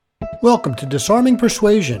Welcome to Disarming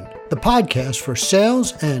Persuasion, the podcast for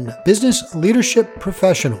sales and business leadership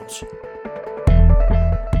professionals.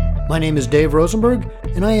 My name is Dave Rosenberg,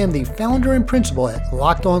 and I am the founder and principal at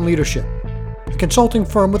Locked On Leadership, a consulting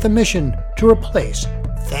firm with a mission to replace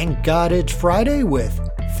 "Thank God It's Friday" with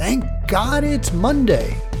 "Thank God It's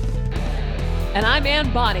Monday." And I'm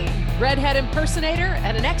Ann Bonny, redhead impersonator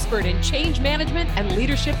and an expert in change management and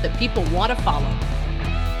leadership that people want to follow.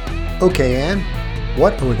 Okay, Ann,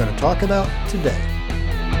 what are we going to talk about today?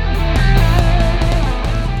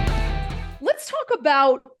 Let's talk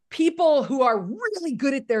about people who are really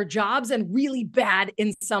good at their jobs and really bad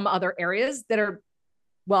in some other areas that are,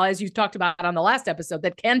 well, as you talked about on the last episode,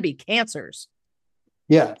 that can be cancers.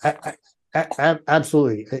 Yeah,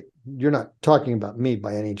 absolutely. You're not talking about me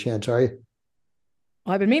by any chance, are you?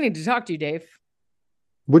 Well, I've been meaning to talk to you, Dave.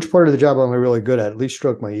 Which part of the job am I really good at? At least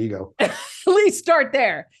stroke my ego. At least start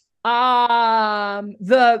there.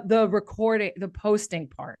 The recording, the posting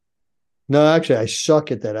part. No, actually, I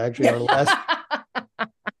suck at that. Actually, our last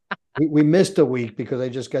we missed a week because I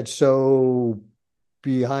just got so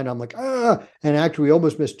behind. I'm like, and actually, we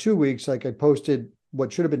almost missed 2 weeks. Like I posted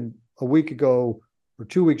what should have been a week ago or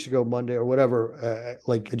 2 weeks ago, Monday or whatever.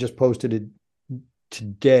 Like I just posted it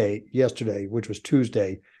yesterday, which was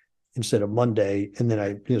Tuesday instead of Monday, and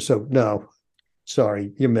then no.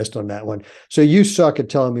 Sorry, you missed on that one. So you suck at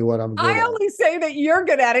telling me what I'm good at. I only say that you're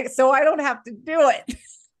good at it, so I don't have to do it.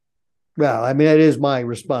 Well, I mean, it is my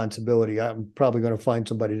responsibility. I'm probably going to find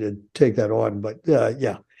somebody to take that on, but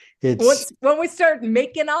yeah, it's when we start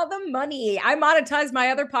making all the money. I monetized my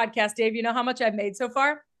other podcast, Dave. You know how much I've made so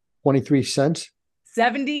far? 23 cents.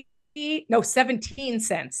 17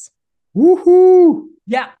 cents. Woohoo!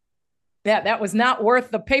 Yeah, that was not worth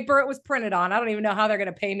the paper it was printed on. I don't even know how they're going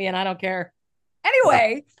to pay me, and I don't care.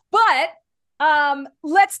 Anyway, but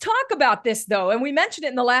let's talk about this, though. And we mentioned it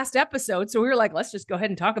in the last episode. So we were like, let's just go ahead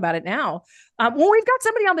and talk about it now. Well, we've got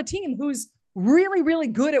somebody on the team who's really, really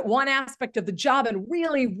good at one aspect of the job and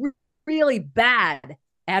really, really bad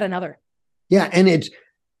at another. Yeah.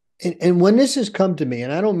 And when this has come to me,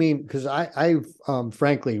 and I don't mean, because I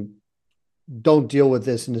frankly don't deal with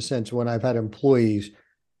this in the sense when I've had employees,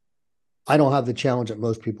 I don't have the challenge that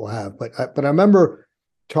most people have. But I remember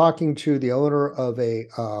talking to the owner of a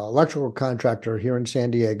electrical contractor here in San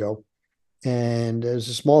Diego, and as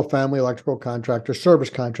a small family electrical contractor, service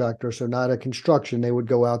contractor, so not a construction. They would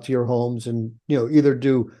go out to your homes and either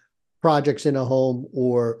do projects in a home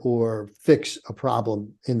or fix a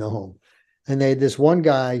problem in the home. And they had this one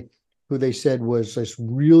guy who they said was just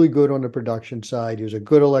really good on the production side. He was a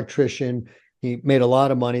good electrician. He made a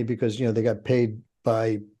lot of money because they got paid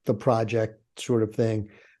by the project sort of thing,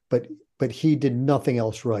 but he did nothing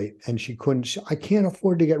else right. And I can't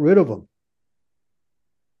afford to get rid of him.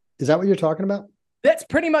 Is that what you're talking about? That's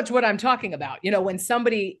pretty much what I'm talking about. When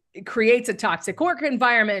somebody creates a toxic work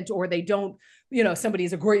environment, or they don't,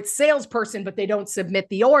 somebody's a great salesperson, but they don't submit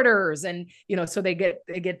the orders, and, so they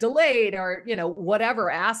get delayed, or,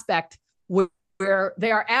 whatever aspect where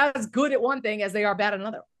they are as good at one thing as they are bad at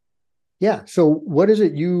another. Yeah. So what is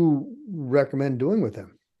it you recommend doing with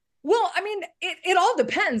them? Well, I mean, it all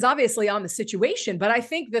depends, obviously, on the situation. But I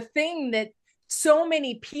think the thing that so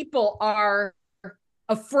many people are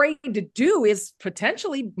afraid to do is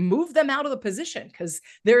potentially move them out of the position, because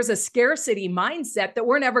there's a scarcity mindset that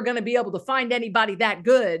we're never going to be able to find anybody that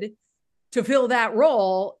good to fill that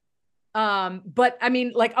role. But I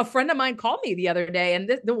mean, like a friend of mine called me the other day,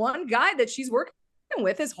 and the one guy that she's working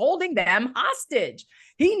with is holding them hostage.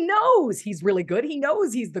 He knows he's really good. He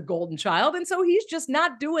knows he's the golden child. And so he's just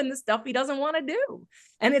not doing the stuff he doesn't want to do.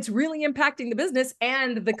 And it's really impacting the business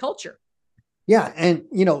and the culture. Yeah. And,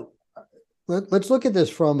 let's look at this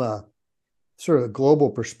from a sort of global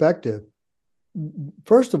perspective.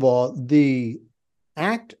 First of all, the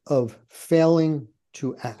act of failing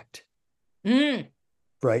to act,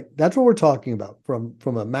 right? That's what we're talking about from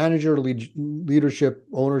a manager, leadership,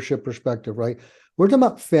 ownership perspective, right? We're talking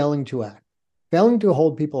about failing to act, failing to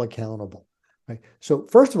hold people accountable, right? So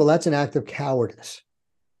first of all, that's an act of cowardice,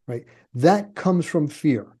 right? That comes from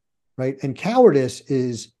fear, right? And cowardice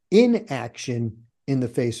is inaction in the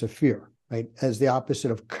face of fear, right? As the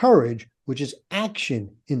opposite of courage, which is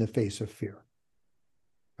action in the face of fear,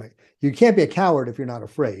 right? You can't be a coward if you're not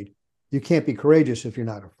afraid. You can't be courageous if you're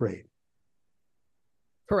not afraid.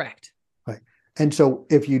 Correct. Right. And so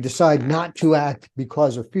if you decide not to act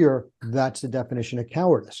because of fear, that's the definition of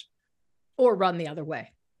cowardice. Or run the other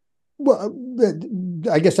way. Well,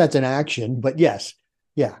 I guess that's an action, but yes.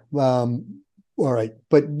 Yeah. All right.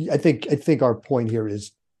 But I think our point here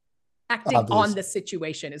is acting obvious. On the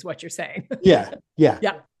situation is what you're saying. Yeah. Yeah.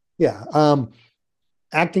 Yeah.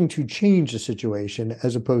 acting to change the situation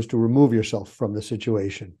as opposed to remove yourself from the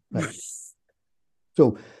situation. Right.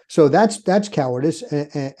 So that's cowardice.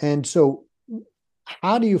 And so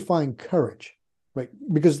how do you find courage? Right.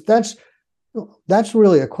 Because that's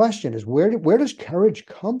really a question, is where does courage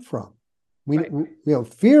come from? Right.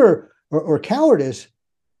 Fear or cowardice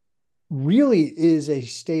really is a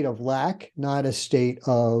state of lack, not a state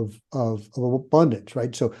of abundance,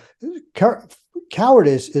 right? So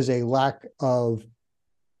cowardice is a lack of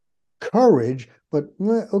courage, but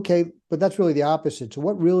okay, but that's really the opposite. So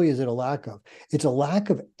what really is it a lack of? It's a lack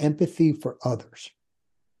of empathy for others,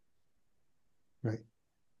 right?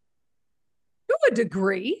 To a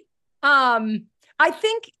degree. I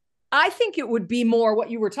think it would be more what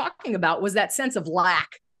you were talking about was that sense of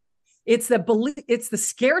lack. It's the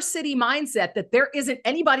scarcity mindset that there isn't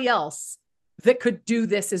anybody else that could do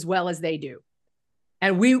this as well as they do.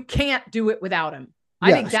 And we can't do it without them.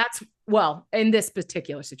 I think that's, well, in this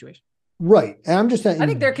particular situation. Right. And I'm just saying, I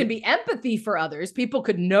think there can be empathy for others. People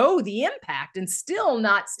could know the impact and still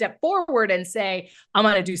not step forward and say, I'm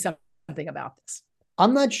going to do something about this.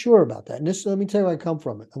 I'm not sure about that. And let me tell you where I come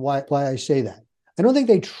from and why I say that. I don't think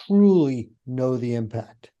they truly know the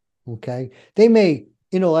impact. Okay. They may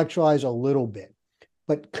intellectualize a little bit,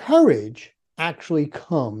 but courage actually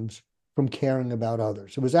comes from caring about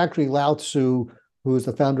others. It was actually Lao Tzu, who was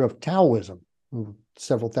the founder of Taoism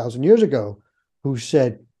several thousand years ago, who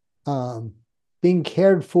said, being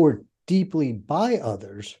cared for deeply by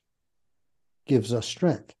others gives us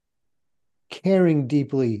strength. Caring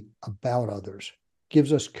deeply about others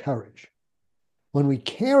gives us courage. When we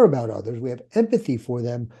care about others, we have empathy for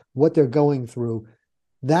them, what they're going through.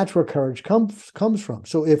 That's where courage comes from.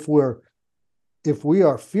 So if we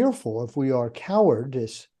are fearful, if we are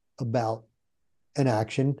cowardice about an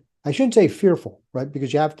action, I shouldn't say fearful, right?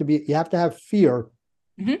 Because you have to have fear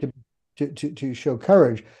to show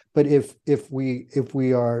courage. But if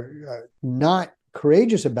we are not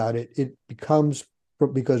courageous about it, it becomes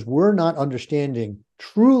because we're not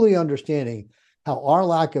truly understanding how our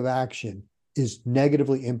lack of action is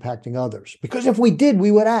negatively impacting others. Because if we did,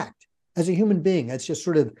 we would act as a human being. That's just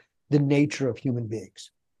sort of the nature of human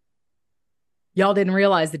beings. Y'all didn't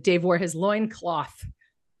realize that Dave wore his loincloth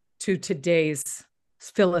to today's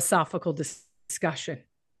philosophical discussion.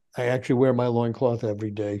 I actually wear my loincloth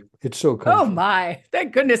every day. It's so comfortable. Oh my,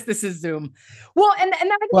 thank goodness this is Zoom. Well, and I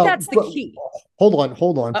think that's the key. Hold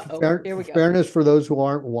on. Here we go. Fairness for those who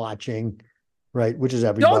aren't watching, right? Which is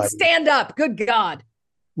everybody. Don't stand up. Good God.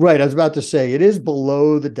 Right. I was about to say, it is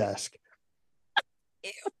below the desk.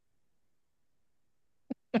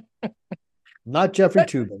 Not Jeffrey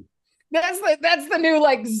Toobin. That's the new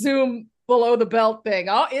like Zoom below the belt thing.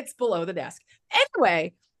 Oh, it's below the desk.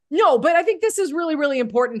 Anyway, no, but I think this is really, really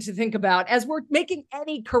important to think about as we're making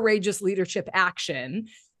any courageous leadership action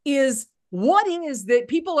is what is that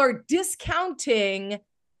people are discounting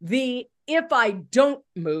the if I don't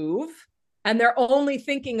move, and they're only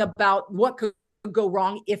thinking about what could go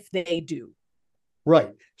wrong if they do.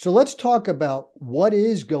 Right. So let's talk about what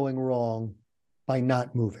is going wrong by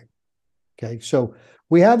not moving. Okay. So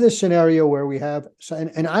we have this scenario where we have,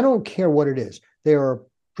 and I don't care what it is. They are a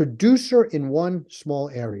producer in one small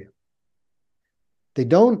area. They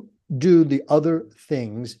don't do the other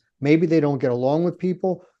things. Maybe they don't get along with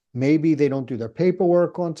people. Maybe they don't do their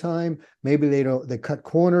paperwork on time. Maybe they cut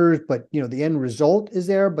corners, but the end result is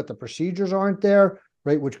there, but the procedures aren't there,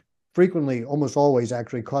 right? Which frequently, almost always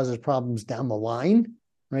actually causes problems down the line,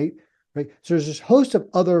 right? Right. So there's this host of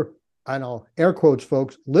other, I know, air quotes,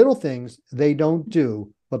 folks, little things they don't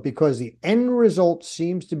do, but because the end result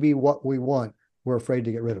seems to be what we want, we're afraid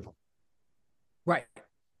to get rid of them. Right.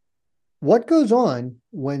 What goes on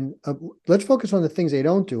when, let's focus on the things they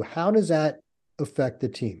don't do. How does that affect the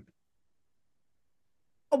team?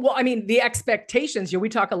 Well, I mean, the expectations, we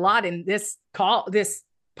talk a lot in this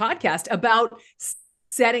podcast about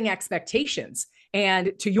setting expectations.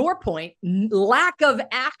 And to your point, lack of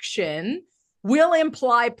action will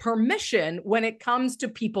imply permission when it comes to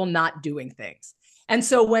people not doing things. And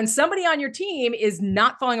so when somebody on your team is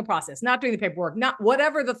not following a process, not doing the paperwork, not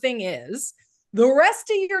whatever the thing is, the rest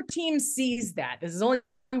of your team sees that. This is only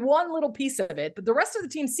one little piece of it, but the rest of the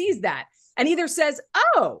team sees that and either says,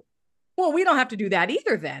 oh, well, we don't have to do that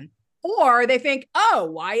either then. Or they think, oh,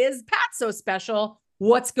 why is Pat so special?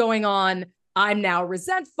 What's going on? I'm now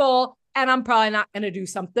resentful and I'm probably not going to do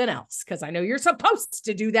something else because I know you're supposed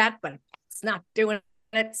to do that, but it's not doing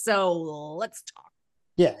it. So let's talk.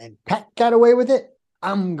 Yeah. And Pat got away with it.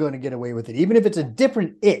 I'm going to get away with it. Even if it's a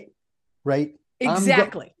different it, right?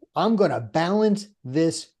 Exactly. I'm going to balance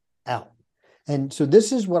this out. And so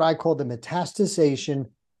this is what I call the metastasization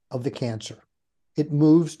of the cancer. it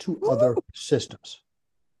moves to other Woo! systems.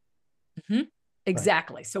 Mhm. Right.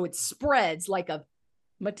 Exactly. So it spreads like a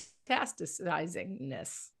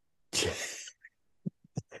metastasizingness.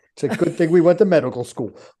 It's a good thing we went to medical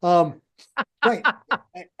school. Right.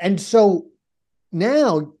 And so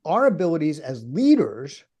now our abilities as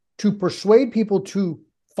leaders to persuade people to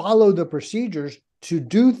follow the procedures, to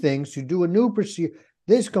do things, to do a new procedure,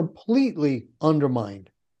 this completely undermined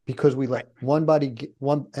because we let one body get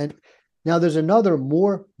one. And now there's another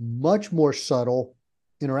much more subtle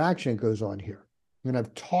interaction that goes on here. And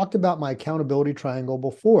I've talked about my accountability triangle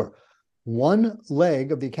before. One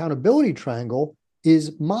leg of the accountability triangle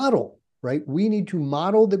is model, right? We need to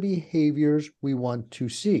model the behaviors we want to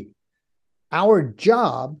see. Our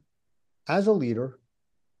job as a leader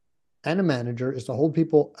and a manager is to hold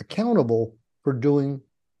people accountable for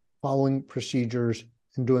following procedures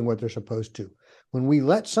and doing what they're supposed to. When we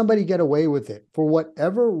let somebody get away with it for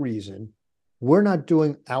whatever reason, we're not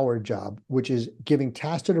doing our job, which is giving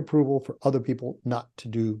tacit approval for other people not to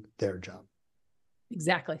do their job.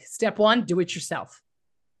 Exactly. Step one, do it yourself.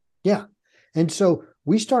 Yeah. And so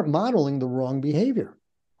we start modeling the wrong behavior.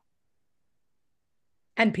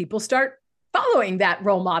 And people start following that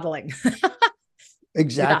role modeling.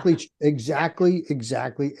 Exactly, Yeah. exactly.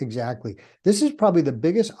 This is probably the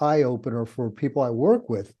biggest eye opener for people I work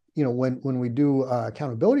with. When we do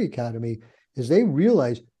Accountability Academy, is they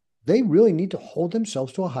realize they really need to hold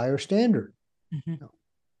themselves to a higher standard. Mm-hmm.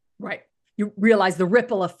 Right. You realize the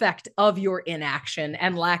ripple effect of your inaction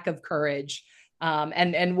and lack of courage,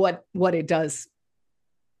 and what it does.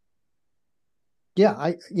 Yeah,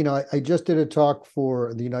 I just did a talk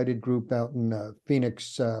for the United Group out in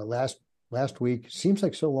Phoenix last week. Seems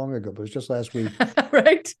like so long ago, but it was just last week.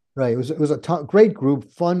 Right. Right. It was a great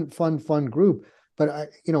group, fun group. But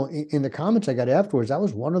in the comments I got afterwards, that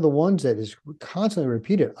was one of the ones that is constantly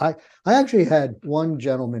repeated. I actually had one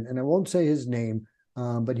gentleman, and I won't say his name,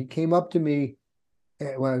 but he came up to me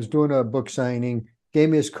when I was doing a book signing, gave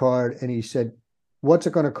me his card, and he said, "What's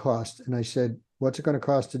it going to cost?" And I said, "What's it going to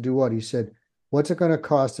cost to do what?" He said, "What's it going to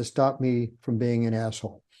cost to stop me from being an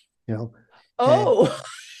asshole?" You know, and Oh.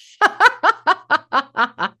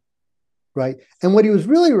 right. And what he was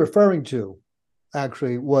really referring to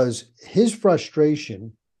actually was his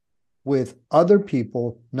frustration with other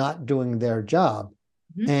people not doing their job.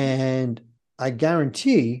 Mm-hmm. And I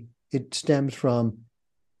guarantee it stems from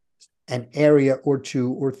an area or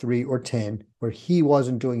two or three or 10 where he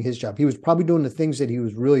wasn't doing his job. He was probably doing the things that he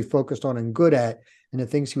was really focused on and good at, and the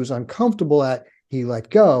things he was uncomfortable at, he let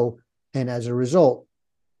go. And as a result,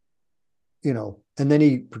 and then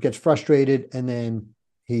he gets frustrated and then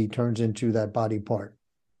he turns into that body part.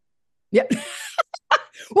 Yeah.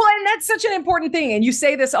 Well, and that's such an important thing. And you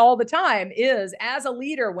say this all the time is as a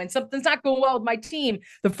leader, when something's not going well with my team,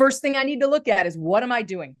 the first thing I need to look at is what am I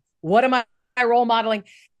doing? What am I role modeling?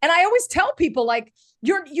 And I always tell people like,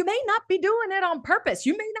 you may not be doing it on purpose.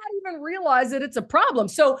 You may not even realize that it's a problem.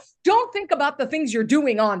 So don't think about the things you're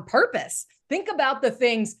doing on purpose. Think about the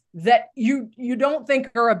things that you don't think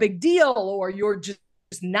are a big deal or you're just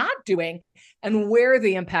not doing and where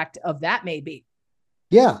the impact of that may be.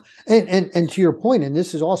 Yeah. And to your point, and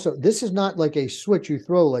this is not like a switch you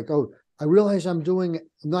throw like, oh, I realize I'm doing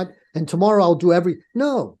not, and tomorrow I'll do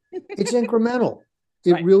no, it's incremental.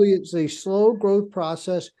 It Right. really is a slow growth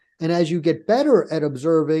process. And as you get better at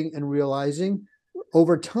observing and realizing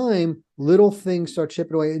over time, little things start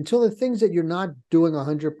chipping away until the things that you're not doing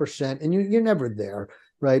 100%, and you're never there,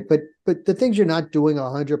 right? But the things you're not doing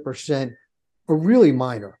 100% are really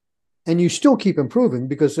minor, and you still keep improving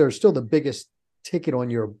because they're still the biggest ticket on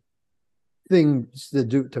your things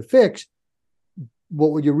to fix.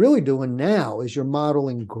 What you're really doing now is you're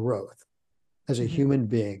modeling growth as a human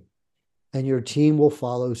being, and your team will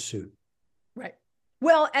follow suit. Right.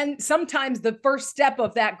 Well, and sometimes the first step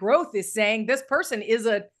of that growth is saying this person is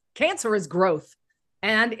a cancerous growth,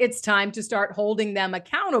 and it's time to start holding them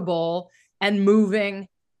accountable and moving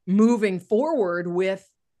forward with,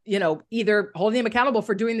 either holding them accountable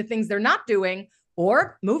for doing the things they're not doing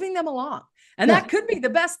or moving them along. And Yeah. that could be the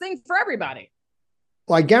best thing for everybody.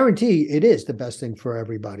 Well, I guarantee it is the best thing for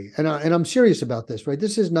everybody. And I'm serious about this, right?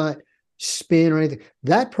 This is not spin or anything.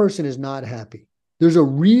 That person is not happy. There's a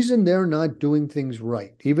reason they're not doing things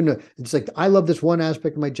right. Even though it's like, I love this one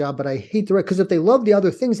aspect of my job, but I hate the rest. Because if they love the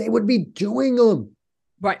other things, they would be doing them.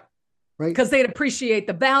 Right. Right. Because they'd appreciate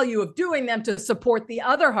the value of doing them to support the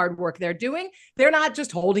other hard work they're doing. They're not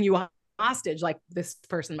just holding you hostage like this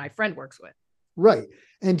person my friend works with. Right.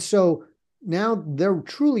 And so now they're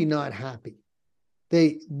truly not happy.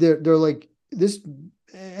 They're like, this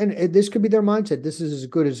and this could be their mindset. This is as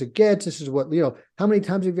good as it gets. This is what, how many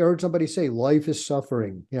times have you heard somebody say life is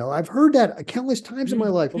suffering? I've heard that countless times in my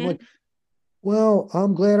life. I'm like, well,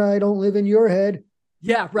 I'm glad I don't live in your head.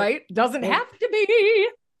 Yeah, right. Doesn't have to be.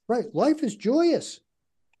 Right. Life is joyous.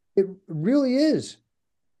 It really is.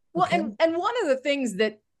 Well, Okay. and one of the things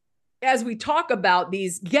that, as we talk about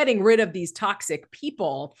these, getting rid of these toxic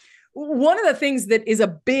people, one of the things that is a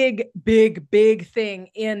big, big, big thing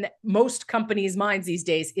in most companies' minds these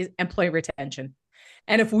days is employee retention.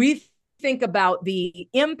 And if we think about the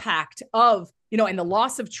impact of, and the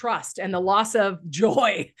loss of trust and the loss of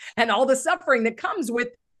joy and all the suffering that comes with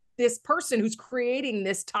this person who's creating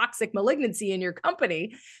this toxic malignancy in your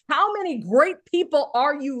company, how many great people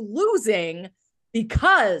are you losing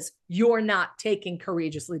because you're not taking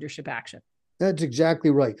courageous leadership action? That's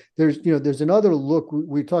exactly right. There's another look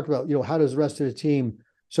we talked about, how does the rest of the team,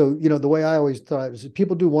 so, the way I always thought is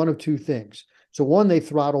people do one of two things. So one, they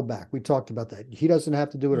throttle back. We talked about that. He doesn't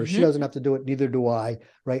have to do it or she doesn't have to do it. Neither do I.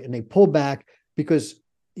 Right. And they pull back because,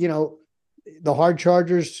 the hard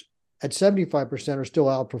chargers at 75% are still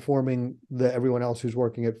outperforming everyone else who's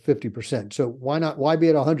working at 50%. So why be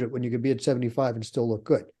at 100 when you could be at 75 and still look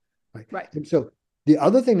good? Right. And so the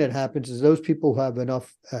other thing that happens is those people who have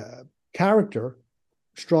enough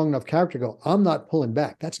strong enough character, go, I'm not pulling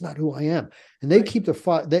back. That's not who I am. And they keep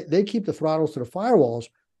they keep the throttles to the firewalls,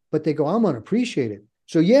 but they go, I'm unappreciated.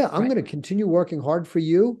 So yeah, I'm going to continue working hard for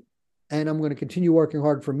you. And I'm going to continue working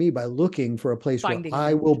hard for me by looking for a place where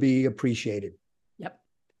I will be appreciated. Yep.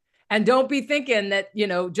 And don't be thinking that,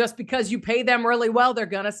 just because you pay them really well, they're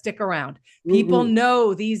going to stick around. People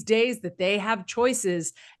know these days that they have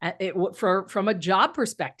choices from a job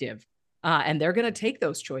perspective, and they're going to take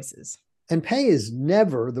those choices. And pay is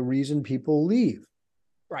never the reason people leave.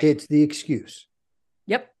 Right. It's the excuse.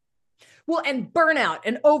 Yep. Well, and burnout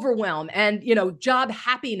and overwhelm and, job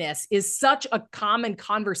happiness is such a common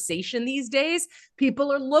conversation these days.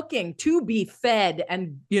 People are looking to be fed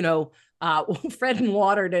and, fed and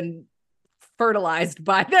watered and fertilized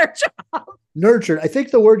by their job. Nurtured. I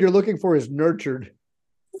think the word you're looking for is nurtured.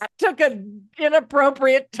 That took an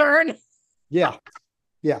inappropriate turn. Yeah.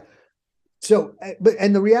 Yeah. So,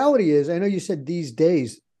 and the reality is, I know you said these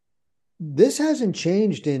days, this hasn't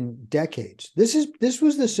changed in decades. This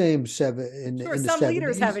was the same Sure, in the some 70s.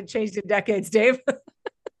 Leaders haven't changed in decades, Dave.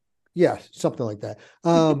 Yeah, something like that.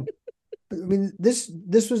 I mean, this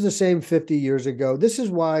was the same 50 years ago. This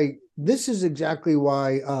is exactly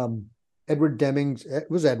why Edward Demings, it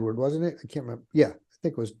was Edward, wasn't it? I can't remember. Yeah, I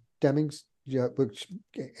think it was Demings. Yeah, which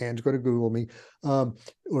Anne's going to Google me,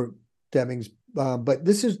 or Demings. But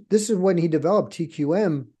this is when he developed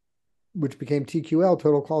TQM, which became TQL,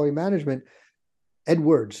 Total Quality Management.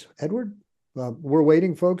 Edward, we're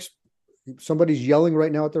waiting, folks. Somebody's yelling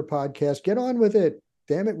right now at their podcast. Get on with it.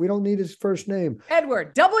 Damn it, we don't need his first name.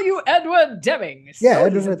 Edward Demings. Yeah, so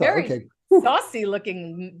Edward. he's a very saucy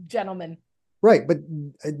looking gentleman. Right, but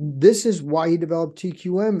this is why he developed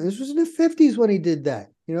TQM. This was in the 50s when he did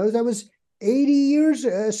that. That was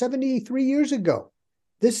 73 years ago.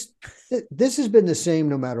 This has been the same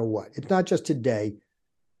no matter what. It's not just today.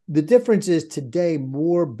 The difference is today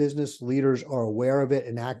more business leaders are aware of it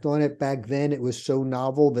and act on it. Back then, it was so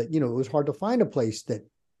novel that, it was hard to find a place that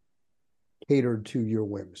catered to your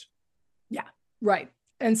whims. Yeah, right.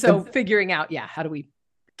 And so figuring out, how do we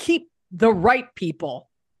keep the right people?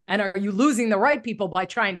 And are you losing the right people by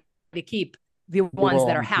trying to keep the ones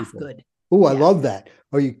that are half people. Good? Oh, I love that.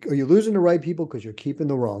 Are you losing the right people because you're keeping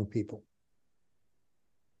the wrong people?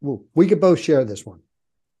 Well, we could both share this one.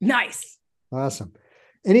 Nice. Awesome.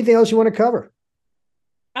 Anything else you want to cover?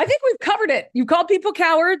 I think we've covered it. You called people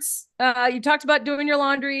cowards. You talked about doing your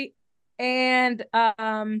laundry, and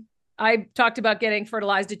I talked about getting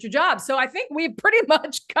fertilized at your job. So I think we've pretty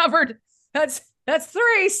much covered. That's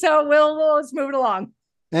 3. So let's move it along.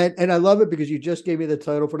 And I love it because you just gave me the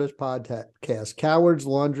title for this podcast: Cowards,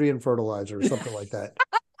 Laundry, and Fertilizer, or something like that.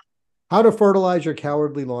 How to fertilize your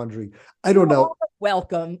cowardly laundry. I don't know.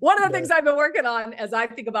 Welcome. One of the things I've been working on as I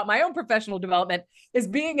think about my own professional development is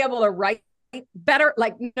being able to write better.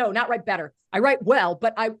 Not write better. I write well,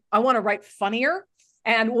 but I want to write funnier.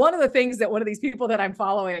 And one of the things that one of these people that I'm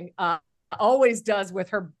following always does with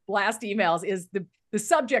her blast emails is the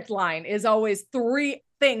subject line is always 3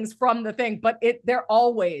 things from the thing, but they're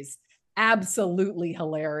always absolutely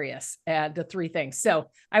hilarious. And the 3 things. So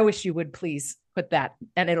I wish you would please put that,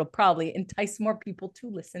 and it'll probably entice more people to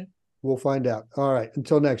listen. We'll find out. All right.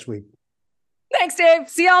 Until next week. Thanks, Dave.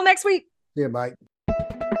 See y'all next week. Yeah, bye.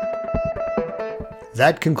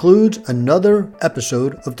 That concludes another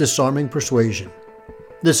episode of Disarming Persuasion.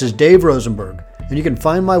 This is Dave Rosenberg, and you can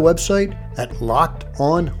find my website at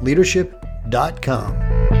lockedonleadership.com.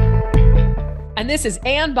 And this is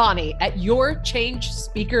Ann Bonny at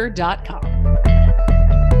yourchangespeaker.com.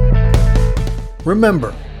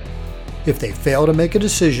 Remember, if they fail to make a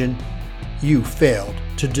decision, you failed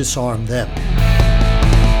to disarm them.